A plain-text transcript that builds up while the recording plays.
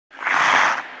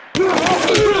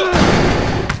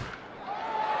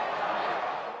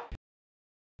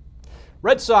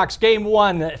Red Sox game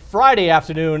 1 Friday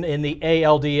afternoon in the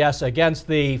ALDS against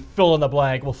the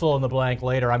fill-in-the-blank. We'll fill in the blank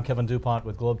later. I'm Kevin Dupont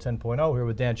with Globe 10.0 here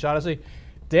with Dan Shaughnessy.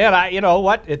 Dan, you know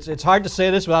what? It's hard to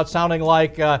say this without sounding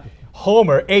like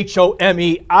Homer,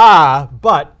 H-O-M-E-R,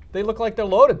 but they look like they're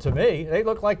loaded to me. They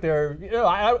look like they're,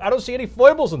 I don't see any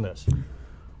foibles in this.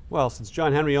 Well, since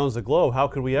John Henry owns the Globe, how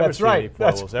could we ever see any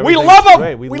foibles? We love them.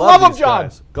 Great. We love them, John.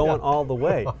 Going all the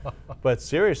way. But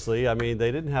seriously, I mean,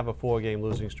 they didn't have a 4-game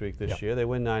losing streak this year. They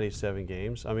win 97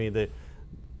 games. I mean,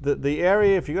 the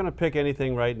area, if you're going to pick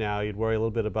anything right now, you'd worry a little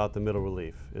bit about the middle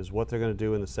relief, is what they're going to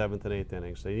do in the 7th and 8th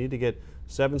innings. They need to get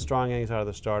 7 strong innings out of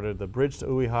the starter. The bridge to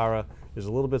Uehara is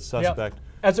a little bit suspect.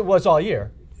 As it was all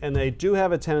year. And they do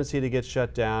have a tendency to get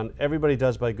shut down. Everybody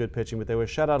does by good pitching, but they were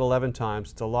shut out 11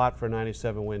 times. It's a lot for a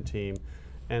 97-win team.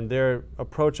 And their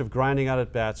approach of grinding out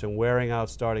at bats and wearing out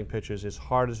starting pitchers is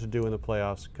harder to do in the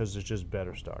playoffs because there's just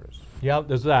better starters. Yeah,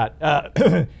 there's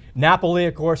that. Napoli,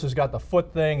 of course, has got the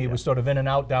foot thing. He was sort of in and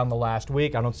out down the last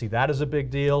week. I don't see that as a big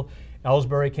deal.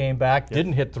 Ellsbury came back,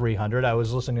 didn't hit 300. I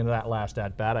was listening to that last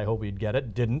at-bat. I hope he'd get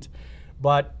it. Didn't.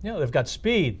 But, they've got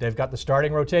speed. They've got the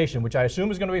starting rotation, which I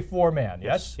assume is going to be 4-man,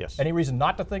 yes? Yes. Any reason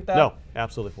not to think that? No,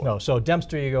 absolutely 4. No, so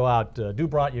Dempster, you go out.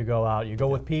 Dupont, you go out. You go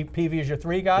with Peavy as your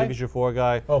 3 guy? Peavy's your 4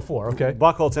 guy. Oh, 4, okay.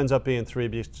 Buchholz ends up being 3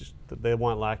 because they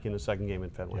want Lackey in the 2nd game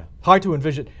in Fenway. Yeah. Hard to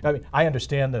envision. I mean, I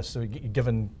understand this,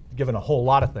 given a whole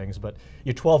lot of things, but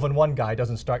your 12-1 guy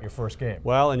doesn't start your first game.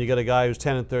 Well, and you got a guy who's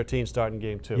 10-13 starting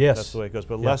game 2. Yes. That's the way it goes.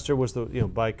 But Lester was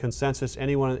by consensus,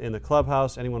 anyone in the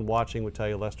clubhouse, anyone watching would tell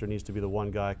you Lester needs to be the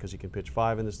 1 guy because he can pitch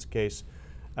 5 in this case.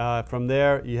 From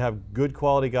there, you have good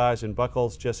quality guys, and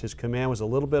Buchholz, just his command was a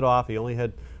little bit off. He only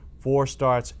had 4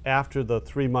 starts after the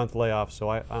 3-month layoff, so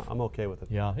I'm okay with it.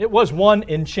 Yeah, it was one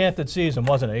enchanted season,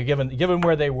 wasn't it? Given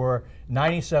where they were,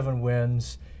 97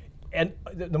 wins. And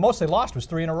the most they lost was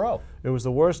 3 in a row. It was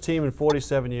the worst team in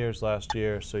 47 years last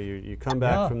year, so you come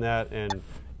back from that and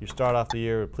you start off the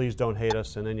year, please don't hate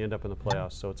us, and then you end up in the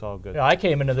playoffs, so it's all good. Yeah, I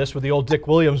came into this with the old Dick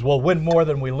Williams, we'll win more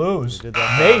than we lose. They did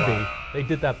that Maybe. They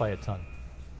did that by a ton.